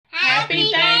Happy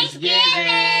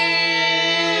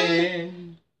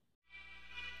Thanksgiving!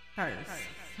 First,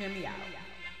 hear me out.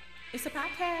 It's a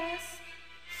podcast,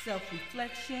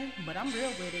 self-reflection, but I'm real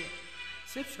with it.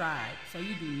 Subscribe so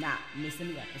you do not miss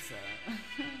any episode.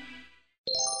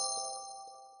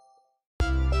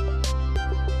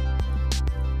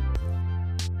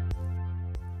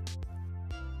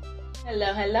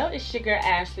 Hello, it's your girl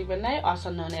Ashley Renee,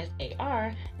 also known as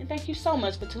AR, and thank you so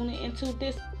much for tuning into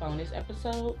this bonus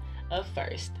episode of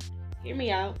First, Hear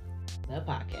Me Out, the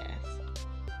podcast.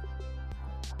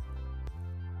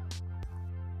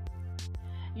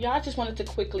 Y'all, just wanted to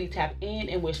quickly tap in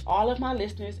and wish all of my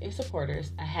listeners and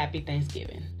supporters a happy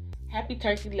Thanksgiving. Happy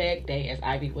Turkey Leg Day, as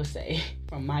Ivy would say,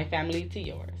 from my family to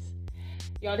yours.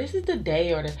 Y'all, this is the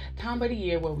day or the time of the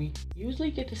year where we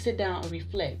usually get to sit down and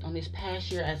reflect on this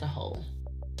past year as a whole.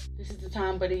 This is the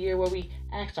time of the year where we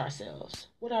ask ourselves,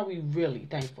 what are we really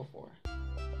thankful for?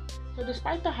 So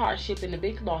despite the hardship and the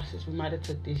big losses we might have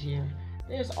took this year,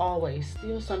 there's always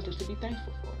still something to be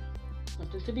thankful for,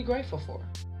 something to be grateful for.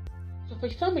 So for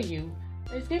some of you,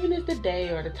 Thanksgiving is the day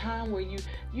or the time where you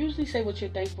usually say what you're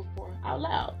thankful for out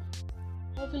loud.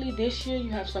 Hopefully this year you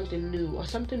have something new or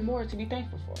something more to be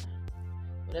thankful for.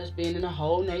 With us being in a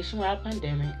whole nationwide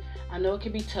pandemic, I know it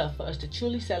can be tough for us to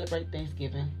truly celebrate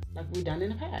Thanksgiving like we've done in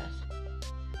the past.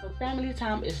 But family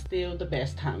time is still the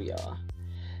best time, y'all.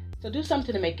 So do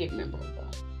something to make it memorable.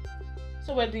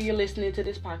 So whether you're listening to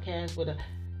this podcast with a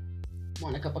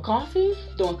cup of coffee,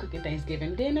 doing cooking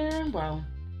Thanksgiving dinner, while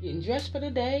getting dressed for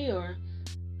the day, or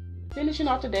finishing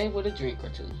off the day with a drink or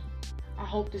two, I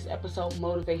hope this episode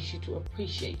motivates you to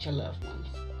appreciate your loved ones,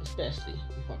 especially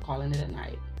before calling it a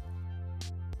night.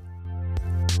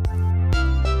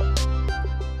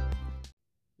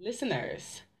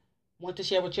 Listeners, want to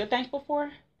share what you're thankful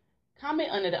for?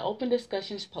 Comment under the open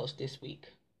discussions post this week.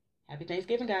 Happy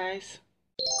Thanksgiving, guys.